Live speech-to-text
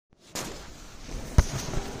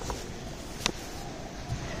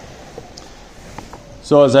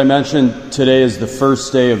So as I mentioned, today is the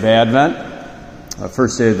first day of Advent,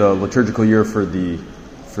 first day of the liturgical year for the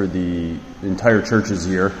entire church's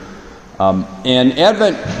year. And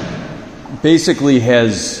Advent basically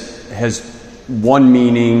has one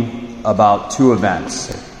meaning about two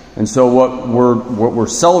events. And so what we're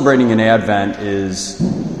celebrating in Advent is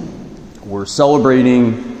we're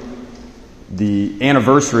celebrating the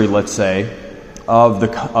anniversary, let's say,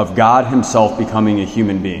 of God Himself becoming a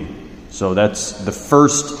human being. So that's the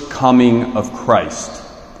first coming of Christ.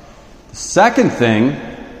 The second thing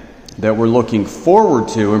that we're looking forward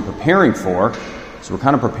to and preparing for, so we're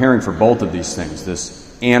kind of preparing for both of these things,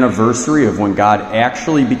 this anniversary of when God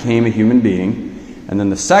actually became a human being, and then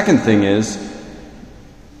the second thing is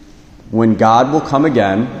when God will come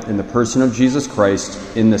again in the person of Jesus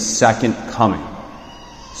Christ in the second coming.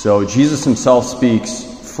 So Jesus Himself speaks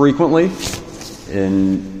frequently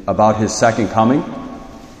about His second coming.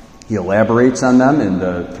 He elaborates on them in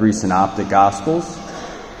the three synoptic Gospels.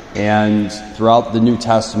 And throughout the New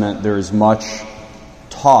Testament, there is much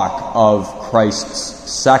talk of Christ's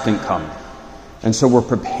second coming. And so we're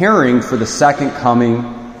preparing for the second coming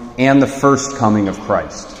and the first coming of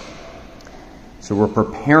Christ. So we're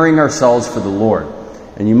preparing ourselves for the Lord.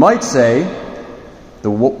 And you might say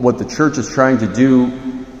what the church is trying to do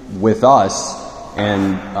with us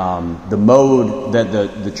and the mode that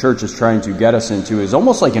the church is trying to get us into is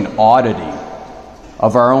almost like an auditing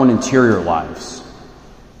of our own interior lives.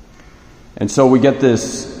 And so we get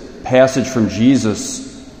this passage from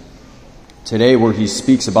Jesus today where He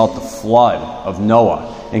speaks about the flood of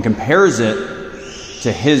Noah and compares it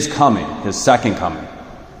to His coming, His second coming.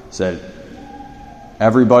 He said,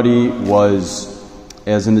 everybody was,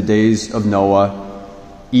 as in the days of Noah,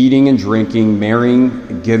 eating and drinking,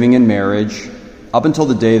 marrying, giving in marriage, up until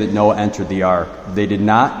the day that Noah entered the ark. They did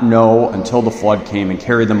not know until the flood came and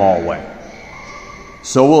carried them all away.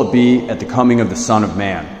 So will it be at the coming of the Son of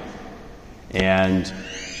Man. And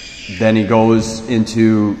then he goes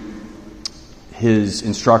into his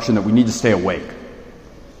instruction that we need to stay awake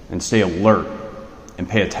and stay alert and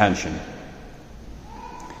pay attention.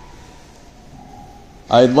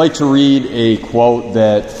 I'd like to read a quote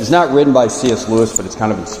that is not written by C.S. Lewis, but it's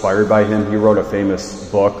kind of inspired by him. He wrote a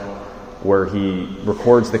famous book where he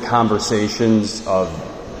records the conversations of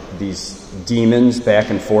these demons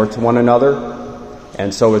back and forth to one another.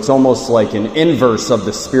 And so it's almost like an inverse of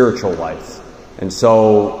the spiritual life. And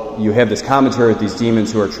so you have this commentary with these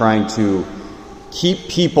demons who are trying to keep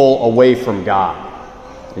people away from God.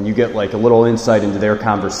 And you get like a little insight into their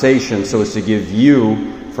conversation so as to give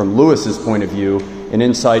you, from Lewis's point of view, an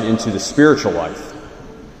insight into the spiritual life.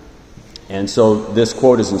 And so this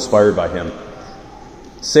quote is inspired by him.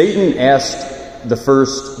 Satan asked the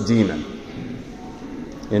first demon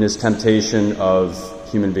in his temptation of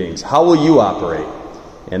human beings, "How will you operate?"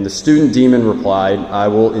 And the student demon replied, "I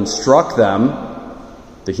will instruct them,"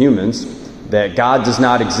 the humans, "that God does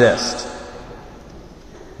not exist."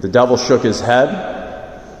 The devil shook his head.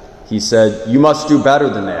 He said, "You must do better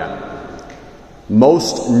than that.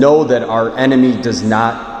 Most know that our enemy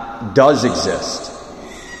does exist."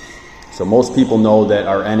 So most people know that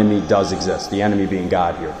our enemy does exist, the enemy being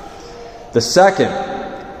God here. The second,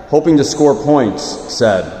 hoping to score points,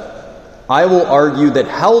 said, "I will argue that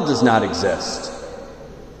hell does not exist."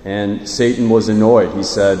 And Satan was annoyed. He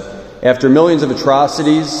said, "After millions of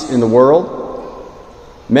atrocities in the world,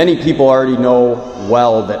 many people already know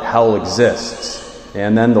well that hell exists."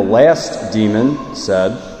 And then the last demon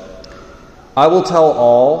said, "I will tell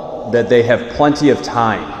all that they have plenty of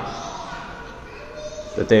time."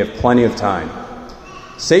 That they have plenty of time.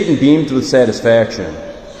 Satan beamed with satisfaction.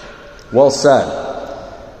 "Well said.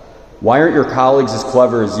 Why aren't your colleagues as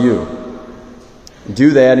clever as you?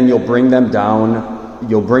 Do that and you'll bring them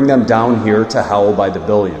down here to hell by the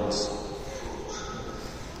billions."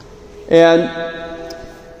 And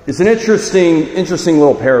it's an interesting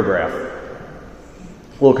little paragraph.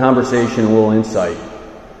 A little conversation, a little insight.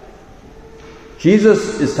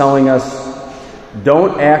 Jesus is telling us,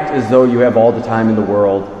 don't act as though you have all the time in the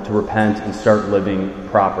world to repent and start living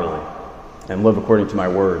properly and live according to my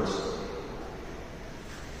words.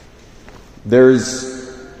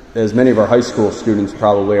 There's, as many of our high school students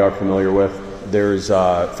probably are familiar with, there's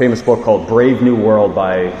a famous book called Brave New World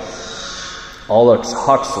by Aldous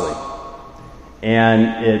Huxley.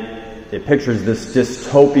 And it pictures this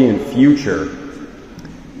dystopian future.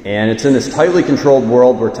 And it's in this tightly controlled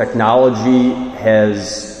world where technology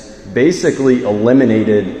has basically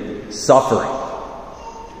eliminated suffering.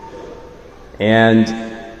 And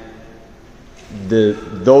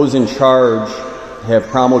those in charge have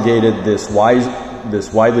promulgated this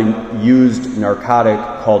widely used narcotic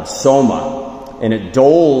called soma, and it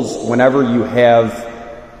dulls whenever you have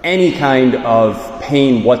any kind of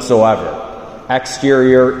pain whatsoever.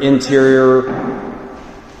 Exterior, interior,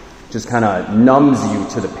 just kind of numbs you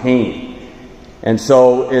to the pain. And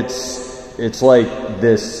so it's like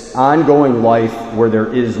this ongoing life where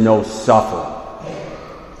there is no suffering.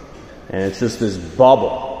 And it's just this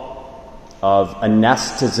bubble of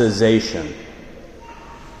anesthetization.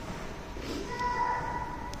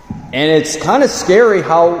 And it's kind of scary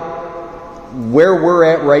where we're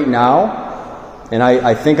at right now. And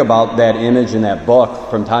I think about that image in that book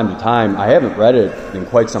from time to time. I haven't read it in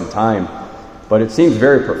quite some time, but it seems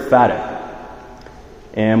very prophetic.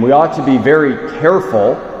 And we ought to be very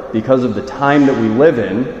careful because of the time that we live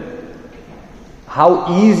in,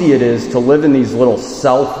 how easy it is to live in these little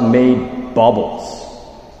self-made bubbles.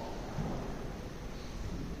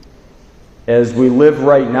 As we live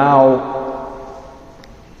right now,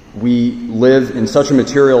 we live in such a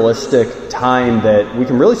materialistic time that we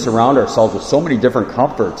can really surround ourselves with so many different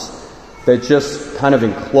comforts that just kind of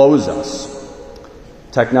enclose us.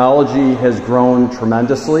 Technology has grown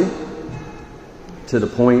tremendously to the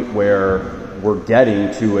point where we're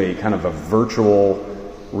getting to a kind of a virtual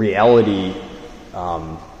reality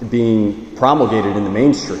being promulgated in the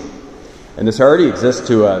mainstream. And this already exists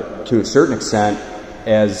to a certain extent,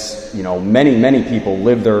 as many people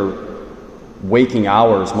live their waking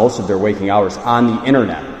hours, most of their waking hours, on the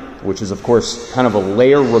internet, which is, of course, kind of a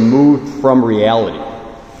layer removed from reality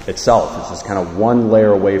itself. It's just kind of one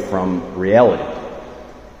layer away from reality.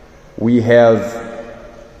 We have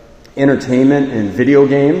entertainment and video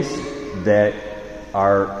games that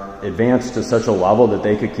are advanced to such a level that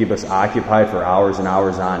they could keep us occupied for hours and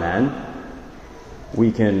hours on end.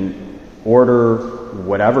 We can order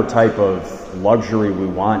whatever type of luxury we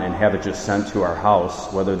want and have it just sent to our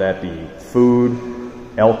house, whether that be food,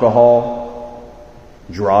 alcohol,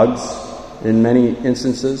 drugs in many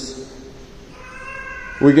instances.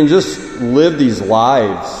 We can just live these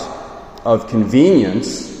lives of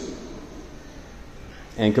convenience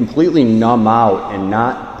and completely numb out and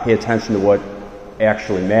not pay attention to what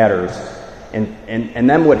actually matters. And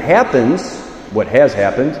then what has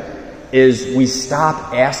happened, is we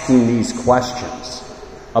stop asking these questions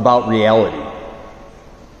about reality.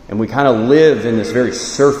 And we kind of live in this very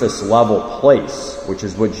surface level place, which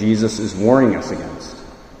is what Jesus is warning us against.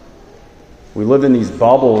 We live in these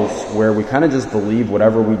bubbles where we kind of just believe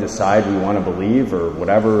whatever we decide we want to believe, or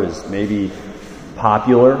whatever is maybe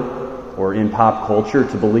popular or in pop culture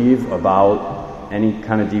to believe about any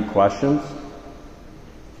kind of deep questions.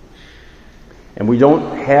 And we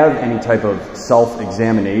don't have any type of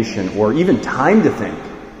self-examination or even time to think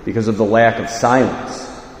because of the lack of silence.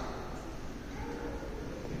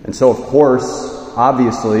 And so, of course,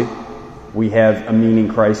 obviously, we have a meaning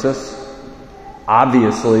crisis.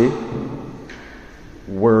 Obviously,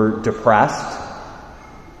 we're depressed.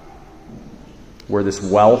 Where this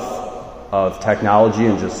wealth of technology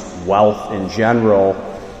and just wealth in general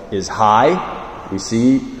is high, we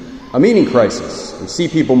see a meaning crisis. We see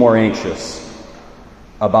people more anxious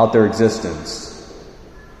about their existence.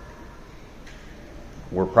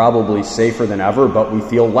 We're probably safer than ever, but we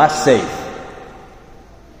feel less safe.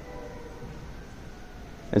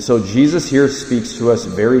 And so Jesus here speaks to us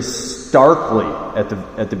very starkly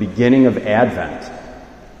at the beginning of Advent.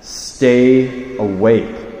 Stay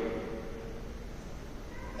awake.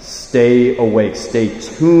 Stay awake. Stay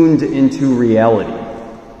tuned into reality.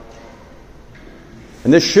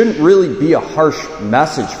 And this shouldn't really be a harsh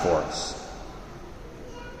message for us.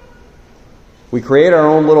 We have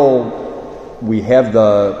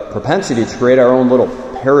the propensity to create our own little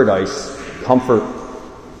paradise comfort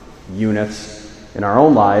units in our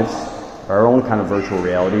own lives, our own kind of virtual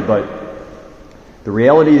reality, but the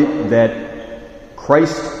reality that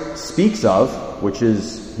Christ speaks of, which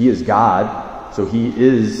is He is God, so He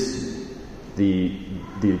is the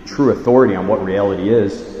true authority on what reality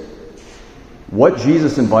is. What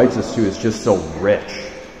Jesus invites us to is just so rich,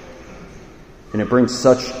 and it brings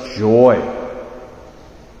such joy.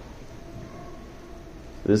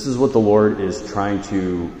 This is what the Lord is trying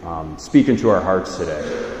to speak into our hearts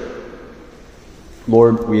today.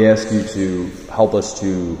 Lord, we ask you to help us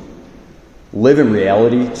to live in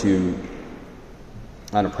reality, to,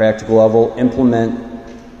 on a practical level, implement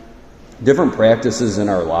different practices in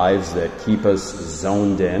our lives that keep us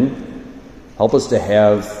zoned in. Help us to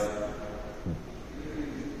have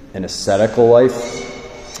an ascetical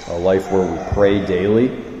life, a life where we pray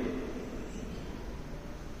daily.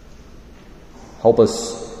 Help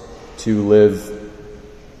us to live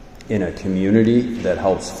in a community that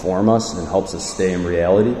helps form us and helps us stay in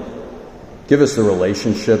reality. Give us the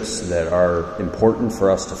relationships that are important for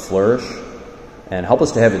us to flourish. and help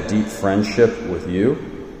us to have a deep friendship with you,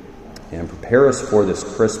 and prepare us for this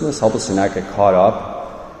Christmas. Help us to not get caught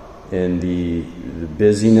up in the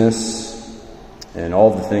busyness and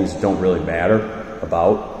all of the things that don't really matter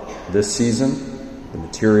about this season, the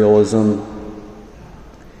materialism.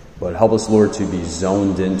 But help us, Lord, to be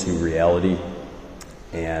zoned into reality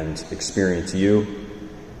and experience you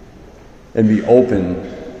and be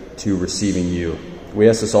open to receiving you. We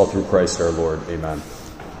ask this all through Christ our Lord. Amen.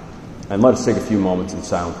 And let us take a few moments in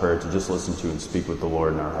silent prayer to just listen to and speak with the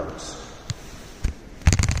Lord in our hearts.